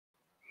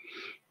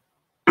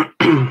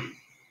Hi,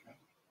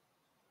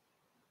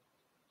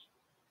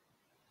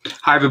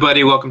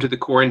 everybody. Welcome to the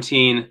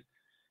Quarantine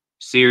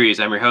Series.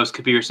 I'm your host,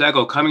 Kabir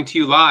Segal, coming to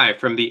you live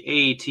from the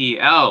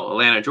ATL,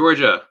 Atlanta,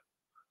 Georgia.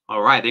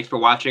 All right. Thanks for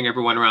watching,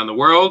 everyone around the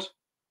world.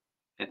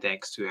 And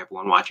thanks to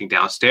everyone watching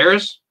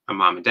downstairs, my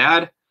mom and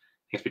dad.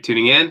 Thanks for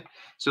tuning in.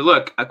 So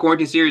look, a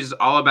Quarantine Series is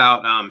all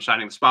about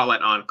shining the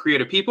spotlight on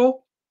creative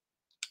people.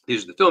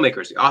 These are the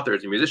filmmakers, the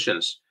authors, the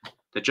musicians,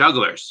 the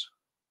jugglers.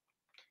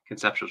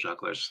 Conceptual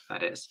jugglers,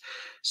 that is.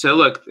 So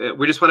look,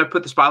 we just want to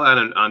put the spotlight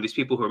on these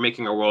people who are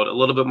making our world a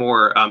little bit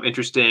more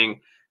interesting,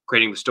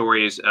 creating the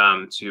stories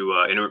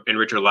to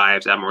enrich our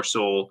lives, add more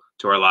soul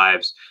to our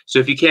lives. So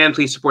if you can,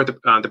 please support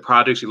the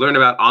projects you learn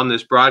about on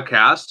this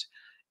broadcast.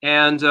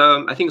 And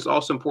I think it's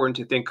also important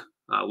to think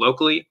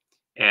locally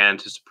and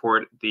to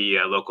support the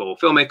local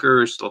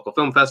filmmakers, local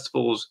film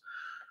festivals,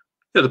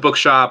 the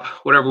bookshop,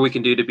 whatever we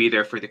can do to be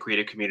there for the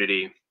creative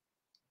community.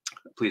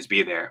 Please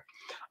be there.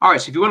 All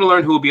right, so if you want to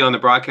learn who will be on the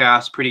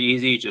broadcast, pretty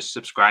easy. Just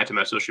subscribe to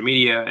my social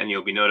media and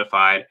you'll be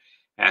notified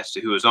as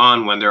to who is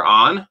on when they're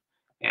on.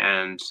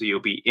 And so you'll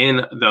be in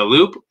the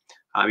loop.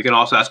 You can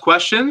also ask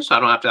questions. I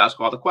don't have to ask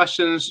all the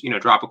questions.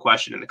 Drop a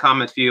question in the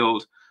comment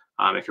field.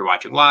 If you're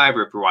watching live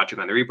or if you're watching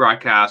on the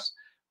rebroadcast,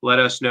 let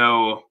us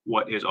know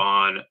what is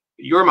on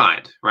your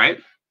mind, right?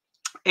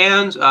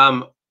 And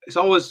it's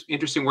always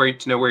interesting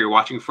to know where you're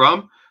watching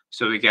from.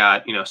 So we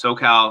got,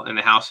 SoCal in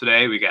the house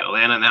today. We got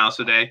Atlanta in the house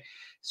today.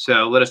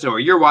 So let us know where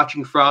you're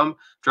watching from.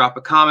 Drop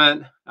a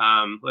comment.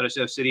 Let us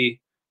know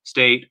city,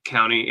 state,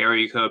 county,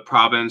 area code,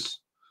 province.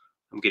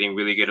 I'm getting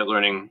really good at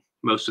learning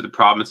most of the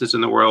provinces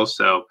in the world.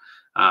 So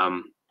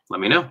let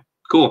me know.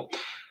 Cool.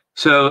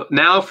 So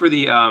now for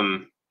the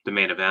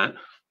main event,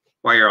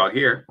 why you're all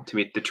here to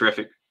meet the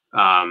terrific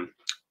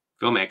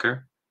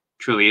filmmaker.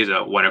 Truly is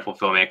a wonderful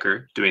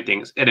filmmaker doing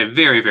things at a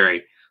very,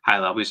 very high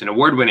level. He's an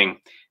award-winning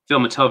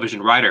film and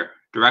television writer,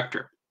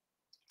 director.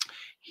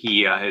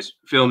 His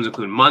films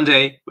include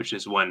Monday, which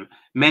has won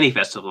many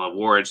festival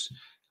awards,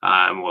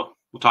 and we'll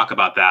talk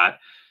about that.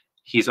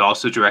 He's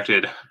also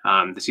directed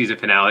the season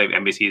finale of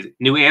NBC's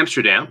New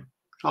Amsterdam.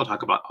 I'll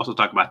also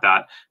talk about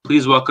that.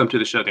 Please welcome to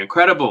the show the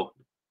incredible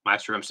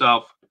maestro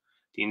himself,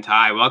 Dinh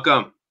Thai.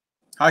 Welcome.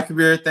 Hi,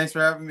 Kabir. Thanks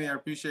for having me. I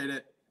appreciate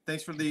it.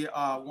 Thanks for the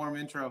warm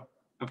intro.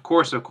 Of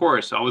course.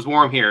 Always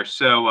warm here.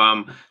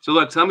 So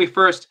look, tell me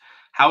first,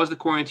 how has the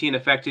quarantine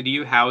affected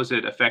you? How has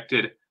it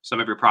affected some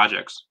of your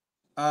projects?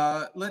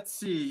 Let's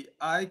see.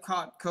 I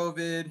caught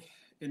COVID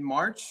in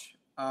March,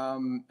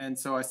 and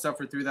so I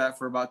suffered through that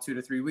for about 2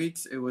 to 3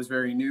 weeks. It was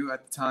very new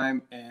at the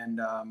time,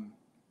 and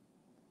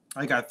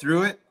I got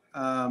through it.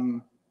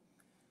 In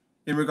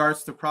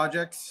regards to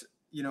projects,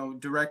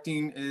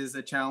 directing is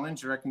a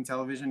challenge. Directing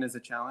television is a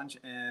challenge,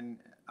 and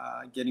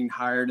getting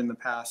hired in the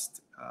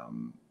past,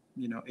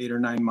 8 or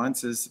 9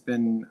 months has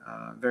been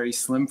very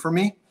slim for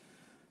me.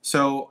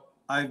 So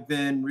I've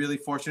been really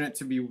fortunate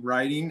to be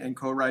writing and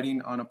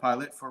co-writing on a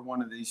pilot for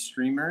one of these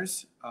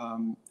streamers.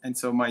 And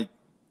so my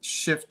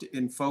shift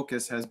in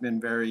focus has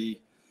been very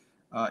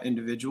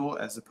individual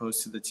as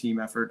opposed to the team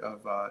effort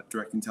of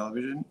directing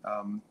television.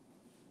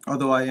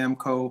 Although I am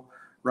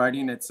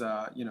co-writing, it's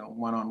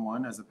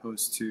one-on-one as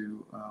opposed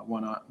to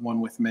one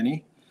with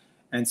many.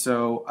 And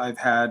so I've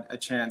had a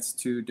chance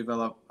to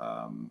develop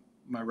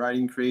my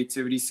writing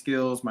creativity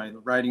skills, my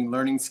writing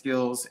learning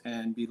skills,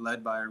 and be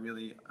led by a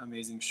really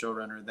amazing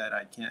showrunner that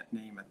I can't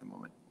name at the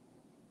moment.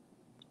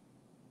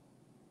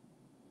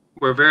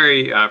 We're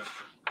very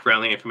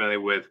friendly and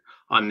familiar with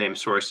unnamed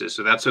sources,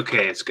 so that's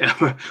okay.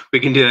 We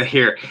can do that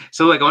here.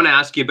 So I want to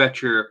ask you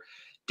about your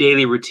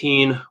daily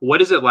routine.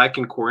 What is it like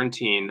in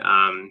quarantine?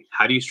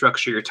 How do you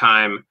structure your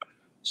time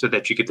so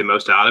that you get the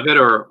most out of it,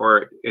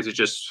 or is it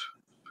just,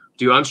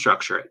 do you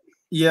unstructure it?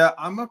 Yeah,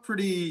 I'm a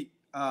pretty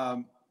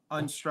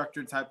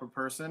unstructured type of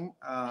person.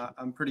 I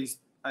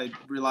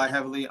rely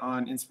heavily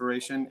on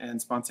inspiration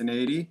and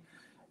spontaneity.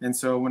 And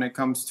so when it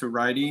comes to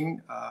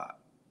writing,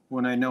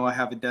 when I know I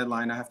have a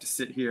deadline, I have to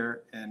sit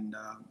here and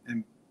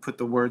put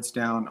the words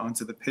down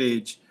onto the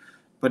page.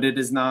 But it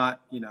is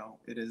not,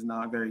 it is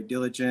not very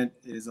diligent.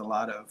 It is a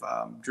lot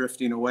of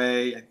drifting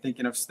away and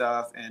thinking of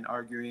stuff and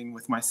arguing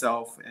with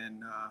myself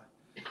and,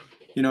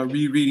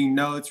 rereading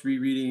notes,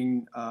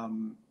 rereading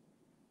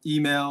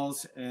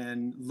emails,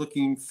 and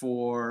looking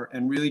for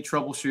and really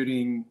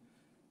troubleshooting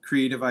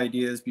creative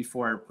ideas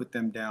before I put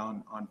them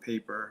down on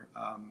paper.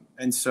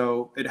 And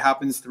so it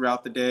happens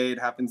throughout the day. It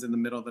happens in the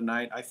middle of the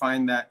night. I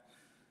find that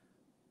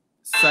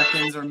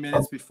seconds or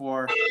minutes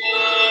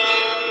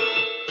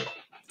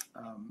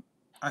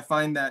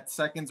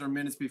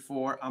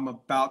before I'm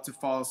about to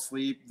fall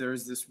asleep,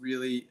 there's this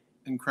really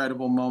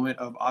incredible moment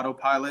of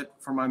autopilot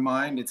for my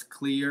mind. It's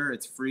clear,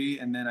 it's free,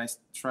 and then I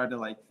try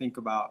to think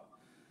about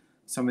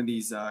some of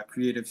these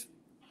creative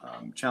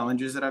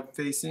challenges that I'm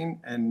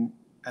facing. And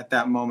at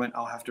that moment,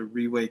 I'll have to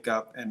re-wake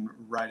up and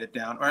write it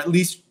down, or at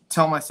least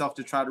tell myself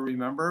to try to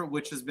remember,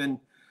 which has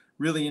been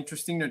really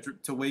interesting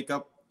to wake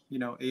up,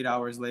 8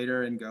 hours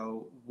later and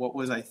go, what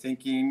was I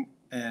thinking?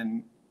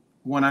 And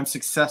when I'm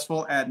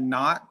successful at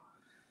not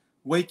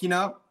waking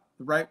up,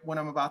 right when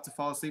I'm about to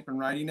fall asleep and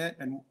writing it,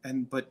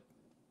 but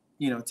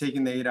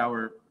taking the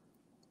 8-hour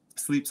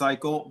sleep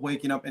cycle,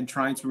 waking up and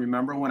trying to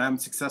remember. When I'm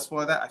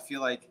successful at that, I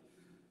feel like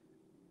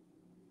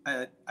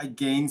I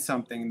gain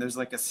something. There's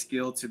like a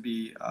skill to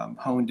be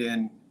honed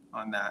in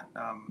on that,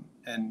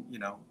 and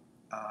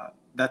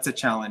that's a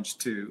challenge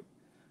to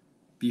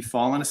be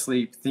falling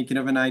asleep, thinking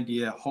of an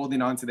idea,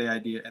 holding on to the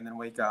idea, and then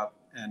wake up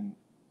and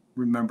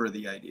remember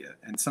the idea.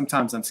 And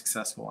sometimes I'm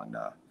successful, and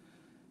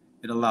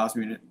it allows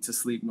me to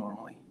sleep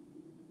normally.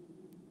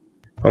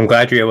 I'm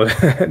glad you're able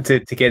to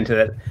get into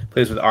that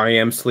place with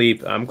REM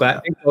sleep. I'm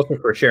glad. Thanks also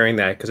for sharing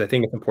that, because I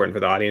think it's important for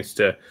the audience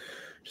to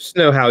just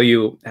know how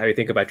you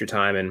think about your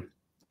time and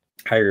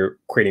how you're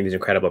creating these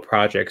incredible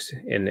projects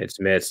in its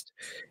midst.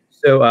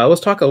 So let's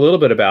talk a little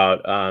bit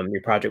about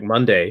your project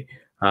Monday.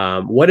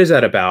 What is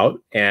that about,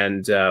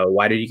 and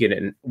why did you get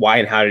in? Why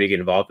and how did you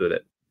get involved with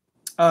it?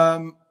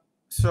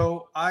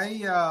 So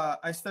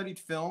I studied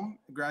film,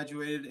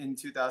 graduated in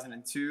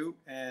 2002,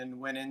 and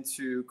went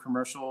into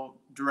commercial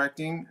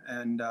directing,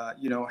 and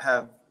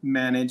have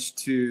managed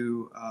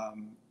to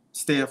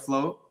stay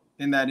afloat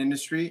in that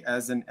industry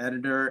as an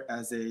editor,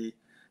 as a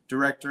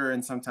director,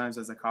 and sometimes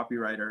as a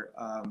copywriter.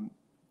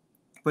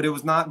 But it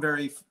was not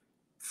very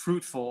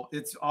fruitful.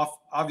 It's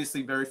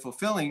obviously very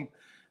fulfilling,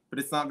 but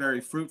it's not very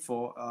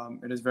fruitful.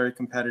 It is very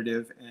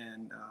competitive,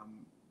 and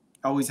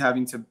always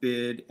having to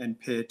bid and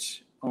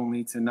pitch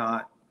only to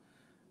not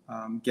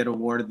get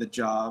awarded the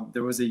job.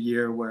 There was a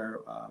year where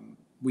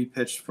we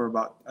pitched for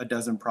about a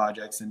dozen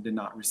projects and did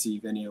not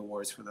receive any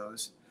awards for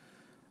those.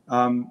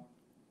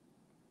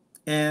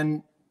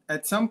 And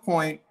at some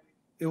point,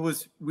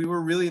 we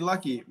were really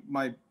lucky.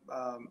 My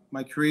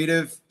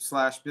creative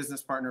 /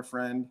 business partner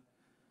friend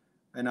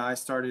and I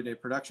started a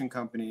production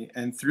company,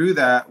 and through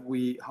that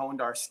we honed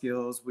our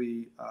skills.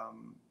 We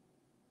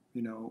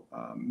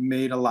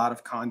made a lot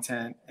of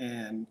content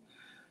and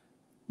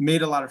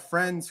made a lot of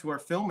friends who are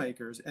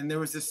filmmakers. And there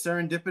was this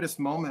serendipitous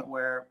moment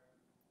where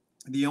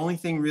the only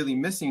thing really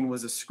missing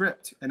was a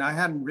script, and I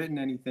hadn't written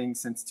anything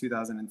since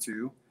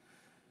 2002.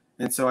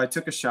 And so I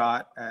took a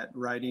shot at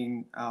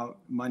writing out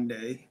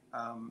Monday,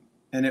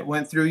 and it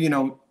went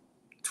through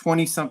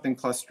 20 something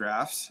plus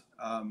drafts.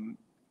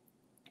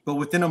 But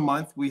within a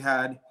month, we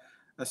had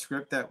a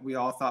script that we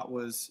all thought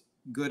was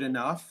good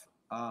enough.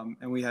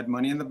 And we had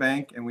money in the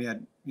bank, and we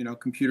had,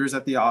 computers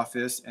at the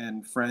office,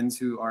 and friends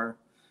who are,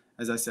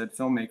 as I said,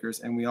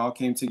 filmmakers. And we all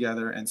came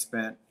together and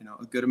spent,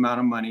 a good amount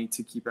of money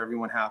to keep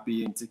everyone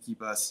happy and to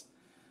keep us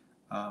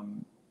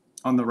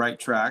on the right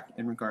track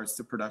in regards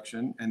to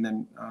production. And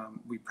then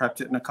we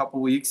prepped it in a couple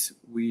weeks.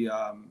 We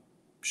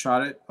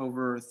shot it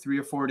over 3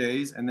 or 4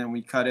 days, and then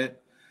we cut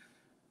it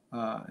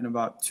in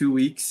about 2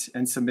 weeks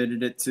and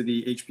submitted it to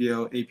the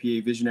HBO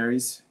APA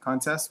Visionaries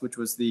contest, which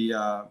was the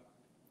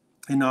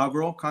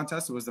inaugural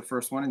contest. It was the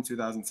first one in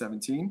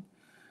 2017.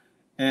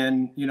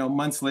 And,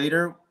 months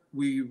later,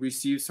 we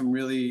received some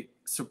really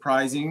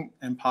surprising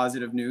and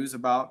positive news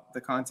about the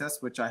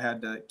contest, which I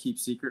had to keep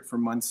secret for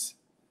months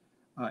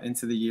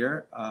into the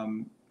year.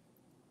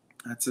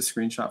 That's a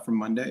screenshot from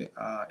Monday.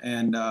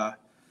 And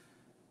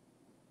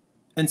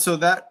so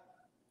that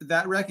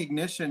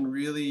recognition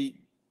really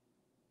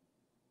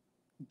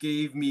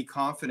gave me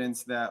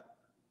confidence that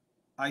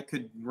I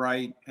could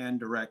write and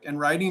direct. And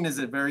writing is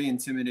a very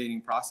intimidating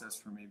process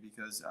for me,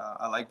 because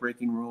I like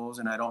breaking rules,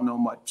 and I don't know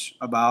much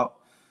about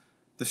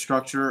the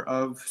structure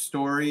of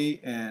story.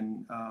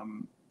 And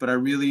but I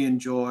really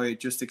enjoy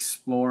just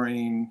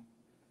exploring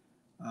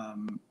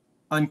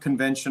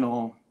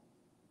unconventional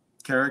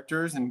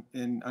characters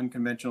in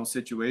unconventional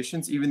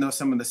situations, even though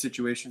some of the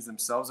situations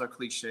themselves are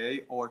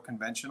cliche or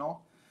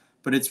conventional.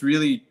 But it's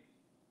really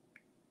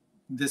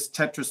this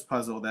Tetris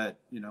puzzle that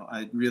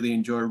I really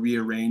enjoy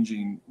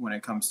rearranging when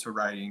it comes to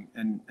writing,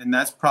 and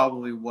that's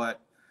probably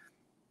what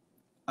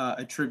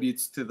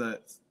attributes to the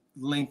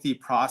lengthy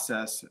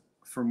process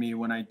for me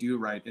when I do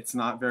write. It's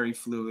not very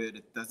fluid.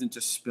 It doesn't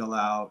just spill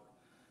out.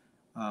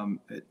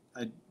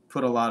 I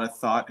put a lot of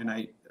thought, and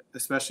I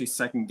especially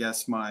second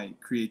guess my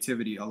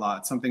creativity a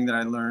lot. Something that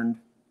I learned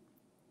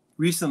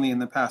recently in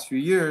the past few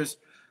years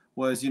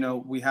was,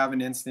 we have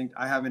an instinct.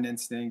 I have an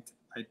instinct.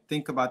 I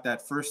think about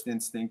that first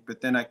instinct,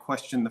 but then I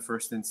question the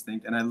first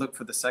instinct, and I look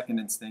for the second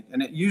instinct.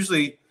 And it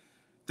usually,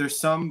 there's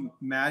some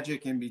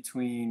magic in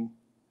between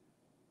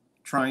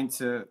trying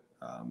to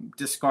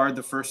discard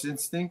the first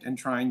instinct and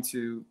trying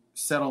to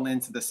settle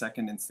into the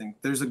second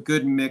instinct. There's a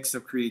good mix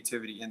of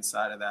creativity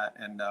inside of that.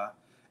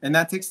 And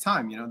that takes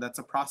time, that's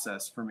a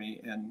process for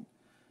me. And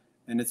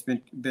it's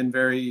been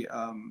very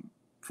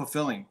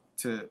fulfilling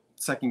to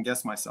second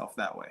guess myself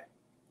that way.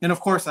 And of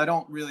course, I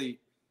don't really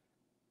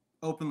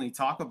openly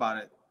talk about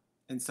it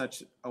in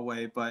such a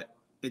way, but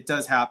it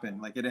does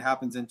happen. Like, it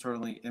happens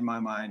internally in my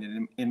mind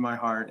and in my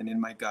heart and in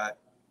my gut.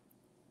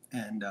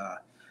 And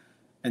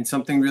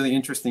something really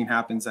interesting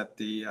happens at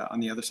on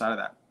the other side of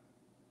that.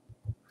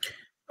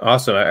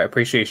 Awesome. I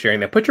appreciate you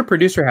sharing that. Put your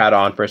producer hat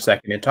on for a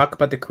second and talk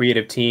about the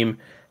creative team,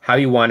 how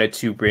you wanted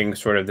to bring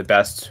sort of the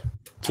best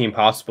team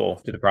possible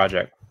to the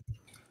project.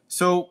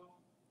 So,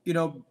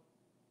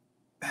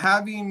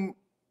 having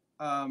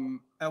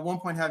at one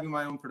point having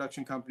my own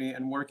production company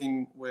and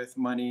working with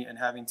money and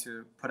having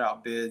to put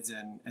out bids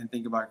and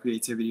think about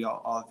creativity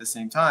all at the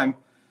same time,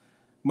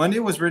 Monday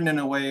was written in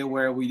a way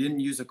where we didn't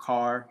use a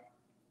car.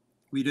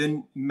 We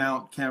didn't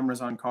mount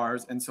cameras on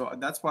cars. And so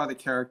that's why the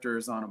character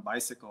is on a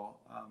bicycle.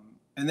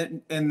 And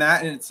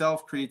that in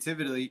itself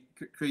created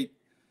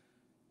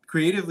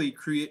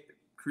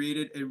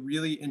a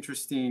really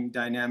interesting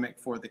dynamic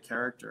for the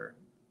character,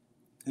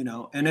 you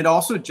know, and it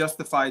also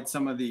justified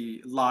some of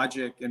the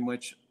logic in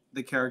which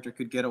the character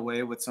could get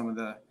away with some of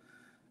the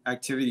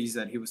activities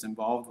that he was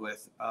involved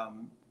with.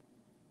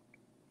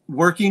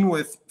 Working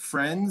with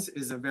friends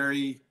is a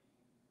very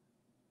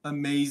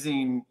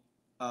amazing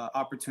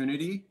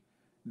opportunity.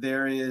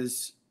 There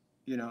is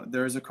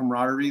a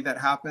camaraderie that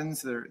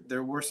happens.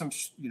 There were some,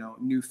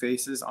 new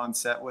faces on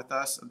set with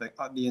us.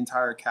 The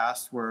entire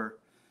cast were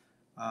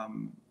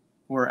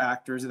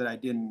actors that I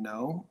didn't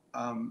know.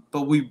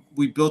 But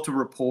we built a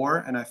rapport,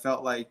 and I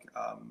felt like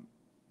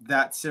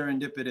that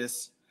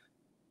serendipitous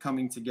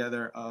coming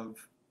together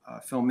of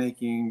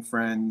filmmaking,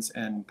 friends,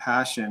 and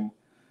passion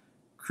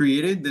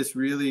created this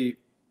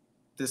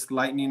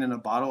lightning in a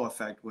bottle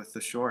effect with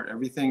the short.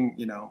 Everything,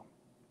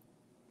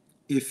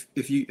 if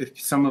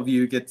some of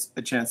you get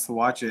a chance to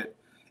watch it,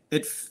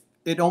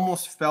 it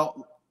almost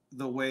felt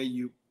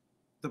the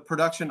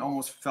production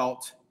almost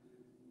felt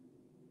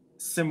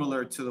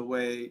similar to the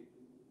way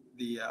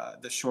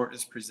the short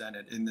is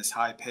presented, in this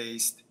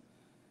high-paced,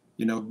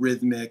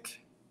 rhythmic,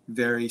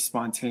 very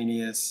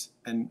spontaneous,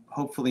 and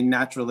hopefully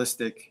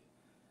naturalistic,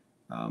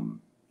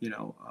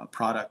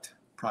 project.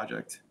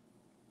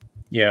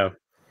 Yeah,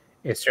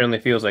 it certainly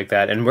feels like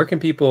that. And where can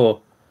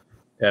people,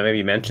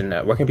 maybe mention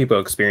that, where can people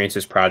experience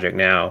this project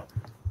now?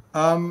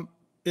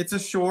 It's a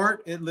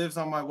short. It lives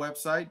on my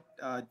website,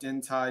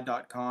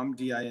 dinthai.com,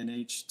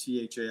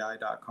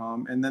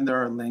 dinthai.com. And then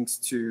there are links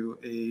to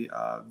a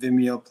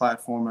Vimeo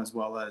platform as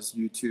well as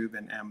YouTube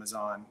and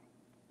Amazon.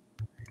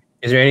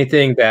 Is there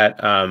anything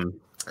that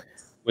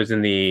was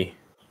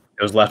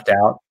left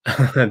out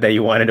that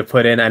you wanted to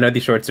put in? I know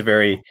these shorts are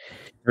very,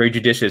 very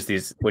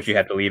judicious, what you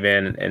had to leave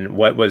in, and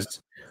what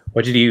was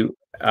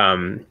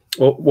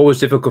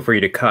difficult for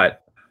you to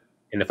cut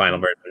in the final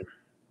version?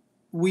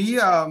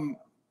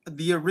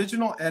 The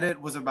original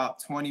edit was about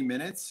 20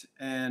 minutes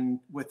and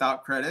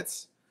without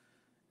credits.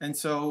 And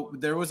so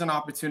there was an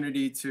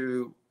opportunity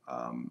to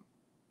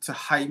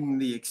heighten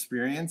the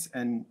experience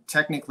and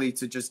technically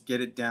to just get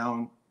it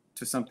down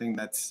to something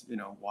that's,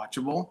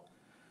 watchable.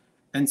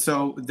 And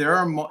so there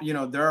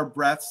are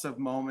breaths of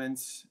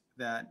moments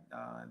that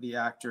the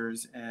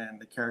actors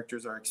and the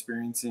characters are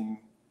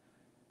experiencing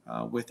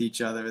with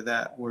each other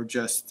that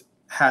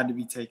had to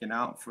be taken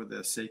out for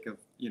the sake of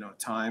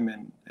time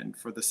and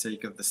for the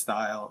sake of the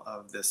style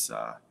of this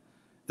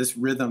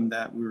rhythm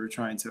that we were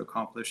trying to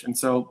accomplish. And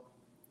so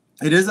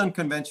it is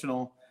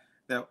unconventional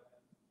that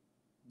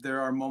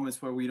there are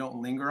moments where we don't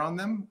linger on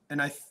them.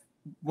 And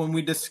when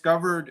we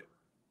discovered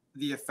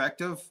the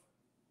effect of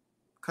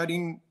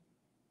cutting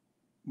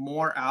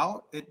more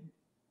out, it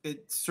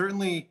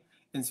certainly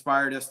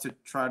inspired us to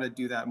try to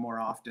do that more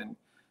often.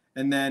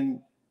 And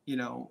then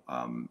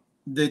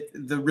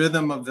the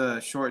rhythm of the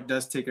short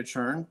does take a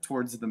turn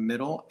towards the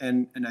middle,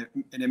 and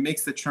it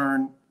makes the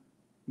turn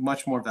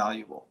much more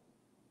valuable.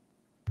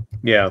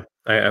 Yeah,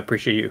 I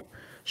appreciate you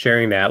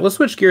sharing that. Let's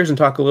switch gears and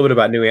talk a little bit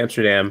about New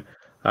Amsterdam,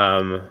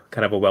 kind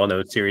of a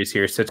well-known series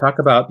here. So talk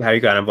about how you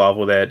got involved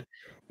with it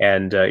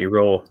and your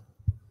role.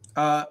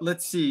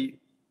 Let's see.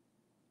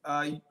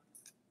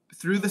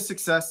 Through the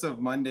success of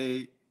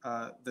Monday,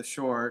 the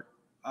short,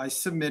 I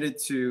submitted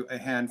to a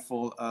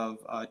handful of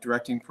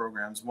directing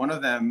programs. One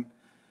of them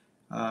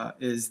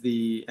is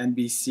the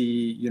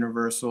NBC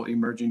Universal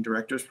Emerging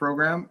Directors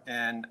Program.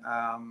 And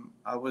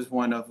I was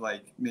one of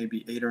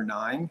maybe 8 or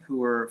 9 who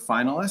were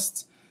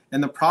finalists.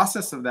 And the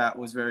process of that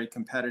was very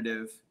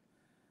competitive,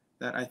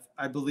 that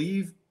I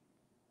believe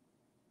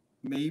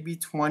maybe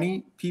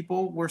 20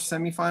 people were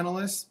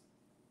semifinalists.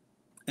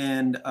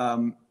 And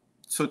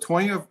so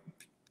 20 of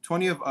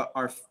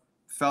our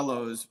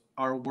fellows,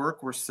 our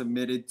work were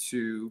submitted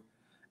to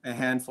a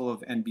handful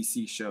of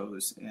NBC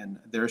shows and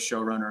their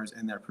showrunners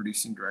and their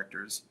producing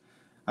directors.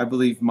 I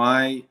believe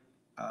my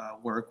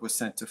work was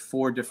sent to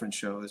 4 different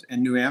shows,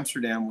 and New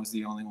Amsterdam was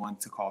the only one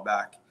to call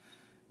back.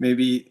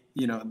 Maybe,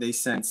 they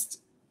sensed,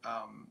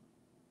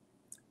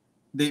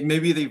 they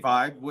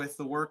vibed with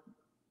the work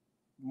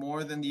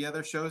more than the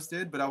other shows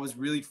did, but I was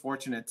really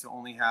fortunate to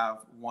only have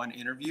 1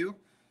 interview.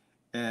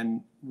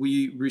 And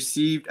we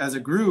received, as a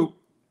group,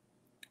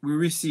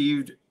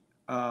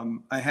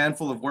 a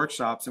handful of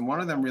workshops, and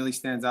one of them really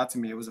stands out to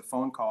me. It was a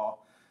phone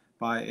call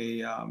by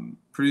a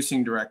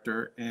producing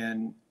director,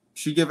 and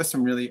she gave us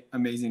some really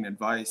amazing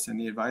advice. And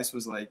the advice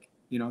was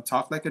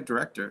talk like a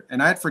director.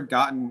 And I had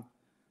forgotten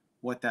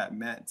what that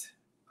meant.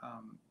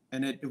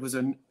 And it was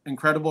an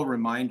incredible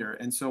reminder.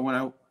 And so when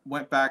I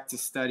went back to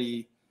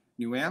study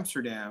New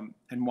Amsterdam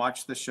and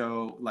watched the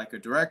show like a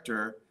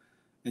director,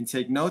 and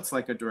take notes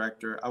like a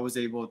director, I was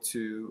able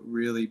to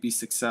really be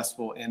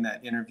successful in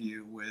that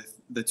interview with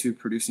the two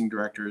producing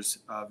directors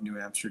of New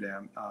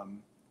Amsterdam.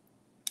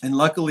 And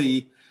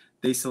luckily,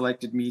 they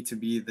selected me to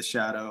be the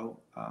shadow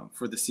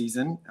for the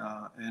season.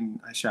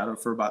 And I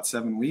shadowed for about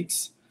 7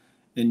 weeks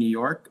in New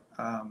York.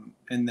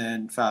 And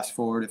then fast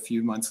forward a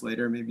few months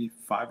later, maybe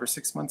 5 or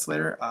 6 months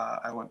later,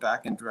 I went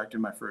back and directed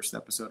my first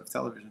episode of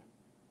television.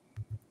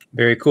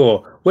 Very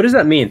cool. What does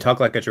that mean? Talk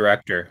like a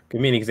director. Give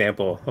me an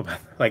example of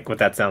like what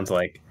that sounds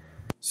like.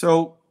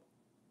 So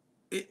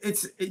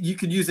you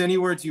could use any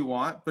words you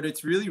want, but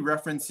it's really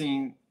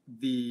referencing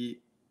the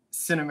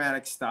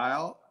cinematic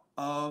style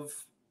of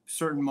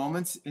certain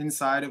moments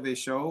inside of a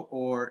show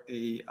or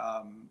a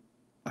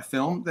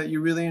film that you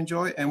really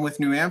enjoy. And with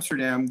New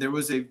Amsterdam, there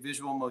was a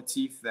visual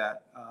motif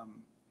that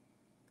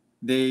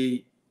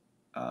the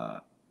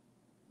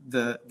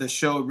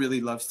show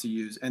really loves to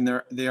use,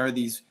 and they are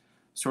these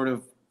sort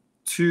of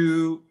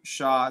 2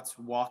 shots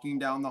walking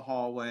down the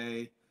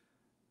hallway,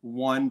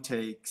 1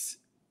 takes,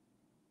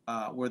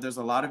 where there's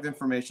a lot of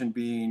information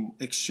being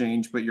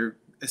exchanged, but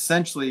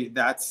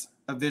that's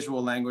a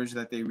visual language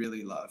that they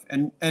really love.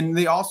 And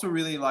they also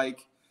really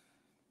like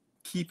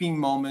keeping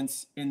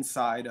moments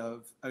inside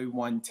of a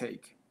 1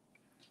 take.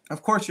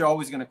 Of course, you're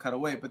always going to cut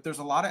away, but there's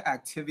a lot of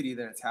activity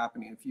that's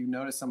happening. If you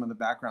notice some of the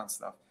background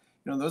stuff,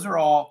 those are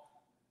all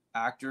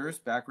actors,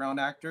 background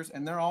actors,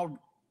 and they're all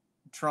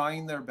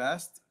trying their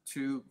best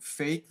to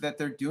fake that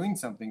they're doing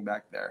something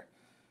back there.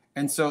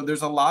 And so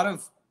there's a lot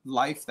of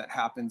life that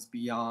happens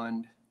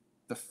beyond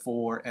the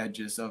 4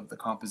 edges of the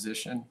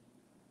composition.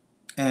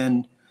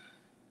 And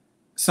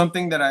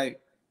something that I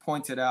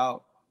pointed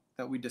out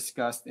that we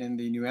discussed in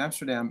the New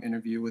Amsterdam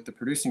interview with the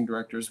producing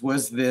directors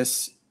was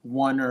this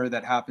wonder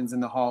that happens in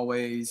the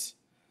hallways.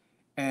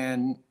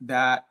 And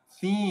that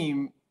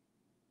theme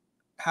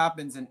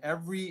happens in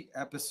every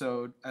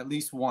episode at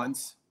least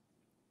once.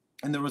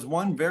 And there was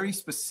one very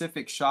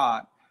specific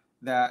shot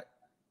that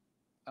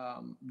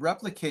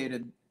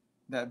replicated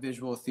that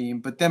visual theme,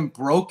 but then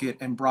broke it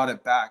and brought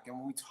it back. And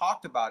when we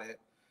talked about it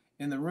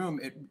in the room,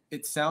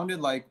 it sounded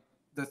like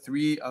the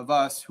 3 of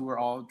us, who are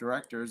all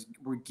directors,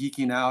 were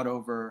geeking out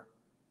over,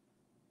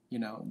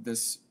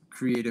 this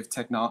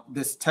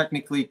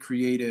technically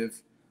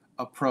creative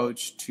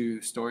approach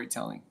to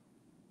storytelling.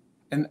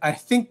 And I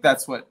think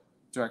that's what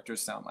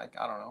directors sound like.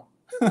 I don't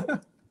know.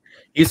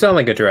 You sound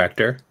like a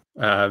director,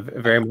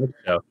 very much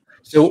so.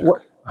 So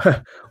Sure.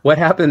 what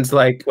happened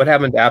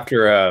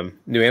after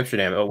New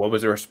Amsterdam? What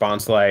was the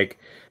response like?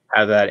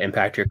 How did that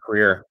impact your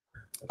career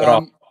at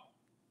all?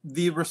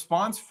 The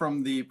response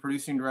from the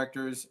producing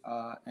directors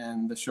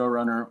and the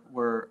showrunner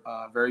were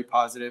very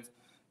positive.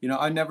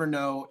 I never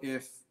know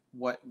if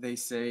what they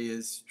say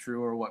is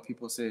true or what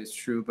people say is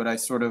true, but I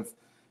sort of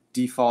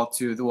default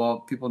to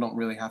people don't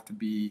really have to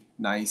be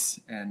nice,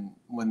 and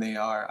when they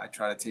are, I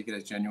try to take it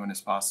as genuine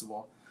as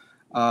possible.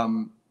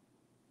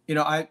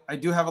 I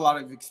do have a lot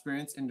of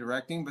experience in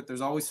directing, but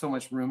there's always so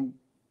much room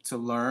to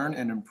learn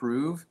and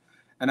improve.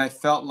 And I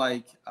felt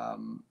like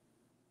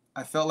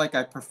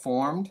I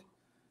performed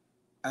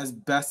as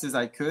best as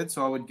I could.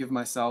 So I would give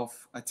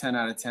myself a 10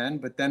 out of 10.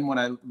 But then when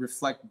I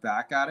reflect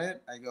back at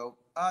it, I go,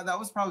 that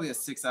was probably a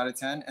 6 out of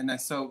 10. And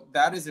so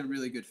that is a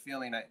really good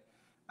feeling.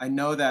 I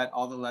know that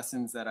all the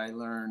lessons that I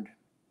learned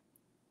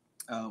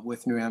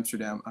with New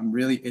Amsterdam, I'm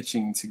really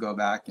itching to go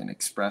back and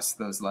express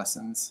those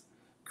lessons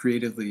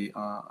creatively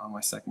on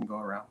my second go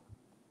around.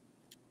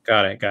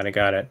 Got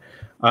it.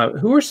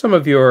 Who are some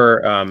of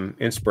your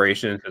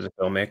inspirations as a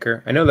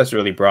filmmaker? I know that's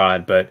really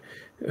broad, but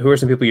who are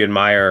some people you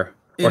admire?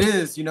 It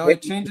is,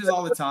 it changes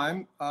all the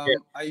time.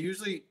 I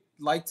usually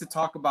like to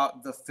talk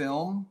about the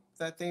film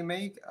that they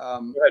make.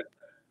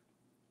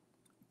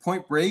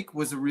 Point Break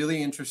was had a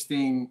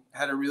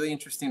really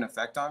interesting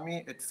effect on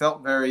me. It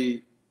felt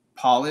very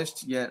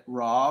polished yet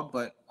raw,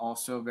 but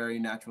also very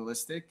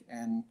naturalistic,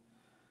 and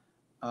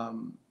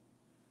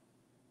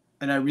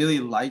I really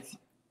like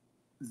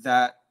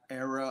that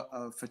era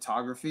of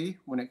photography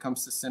when it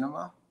comes to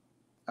cinema.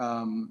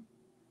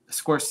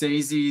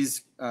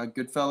 Scorsese's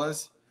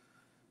Goodfellas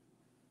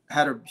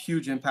had a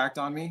huge impact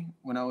on me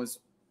when I was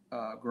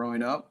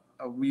growing up.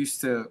 We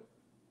used to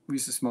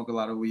smoke a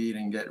lot of weed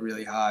and get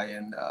really high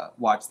and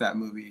watch that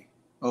movie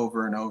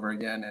over and over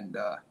again,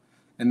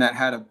 and that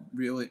had a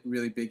really,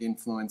 really big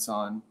influence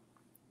on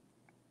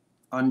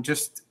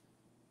just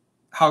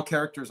how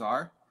characters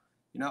are.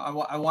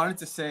 I wanted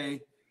to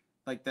say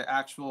like the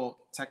actual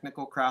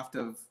technical craft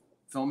of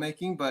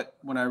filmmaking, but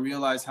when I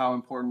realized how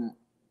important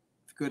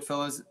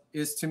Goodfellas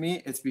is to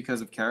me, it's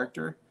because of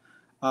character.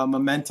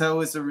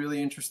 Memento is a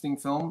really interesting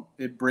film.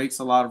 It breaks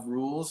a lot of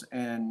rules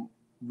and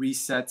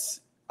resets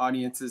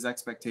audiences'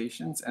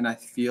 expectations, and I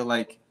feel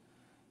like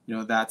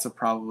that's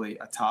probably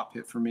a top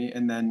hit for me.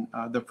 And then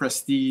The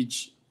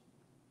Prestige,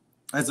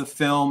 as a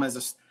film,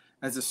 as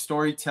a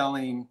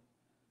storytelling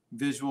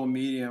visual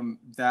medium,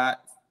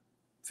 that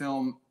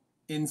film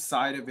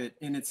inside of it,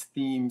 in its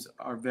themes,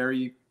 are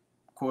very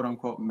quote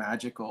unquote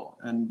magical.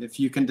 And if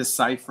you can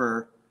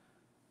decipher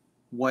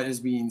what is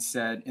being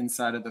said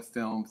inside of the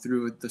film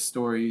through the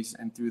stories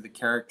and through the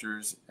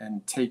characters,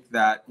 and take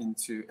that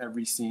into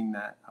every scene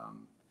that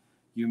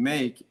you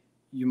make,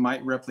 you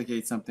might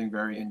replicate something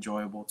very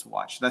enjoyable to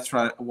watch. That's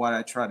what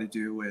I try to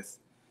do with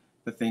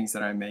the things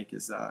that I make,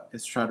 is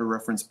try to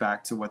reference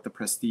back to what the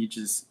Prestige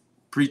is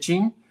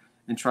preaching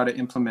and try to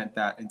implement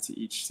that into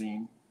each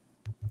scene.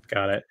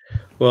 Got it.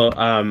 Well,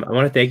 I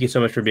want to thank you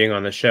so much for being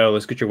on the show.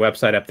 Let's get your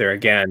website up there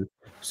again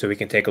so we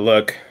can take a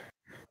look.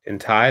 Dinh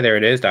Thai, there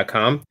it is,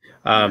 .com.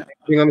 Thanks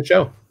for being on the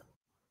show.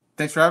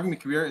 Thanks for having me,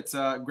 Kabir. It's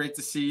great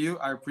to see you.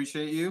 I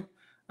appreciate you.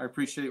 I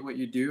appreciate what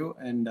you do,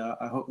 and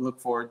I look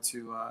forward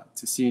to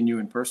seeing you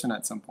in person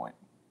at some point.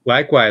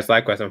 Likewise.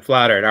 I'm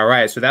flattered. All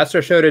right, so that's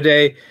our show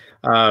today.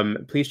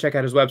 Please check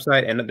out his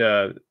website,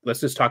 and let's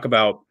just talk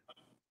about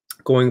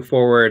going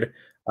forward.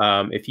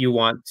 If you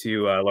want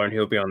to learn who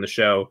will be on the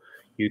show,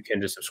 you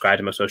can just subscribe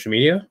to my social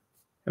media,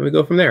 and we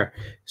go from there.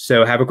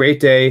 So have a great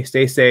day.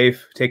 Stay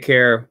safe. Take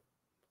care.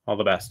 All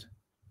the best.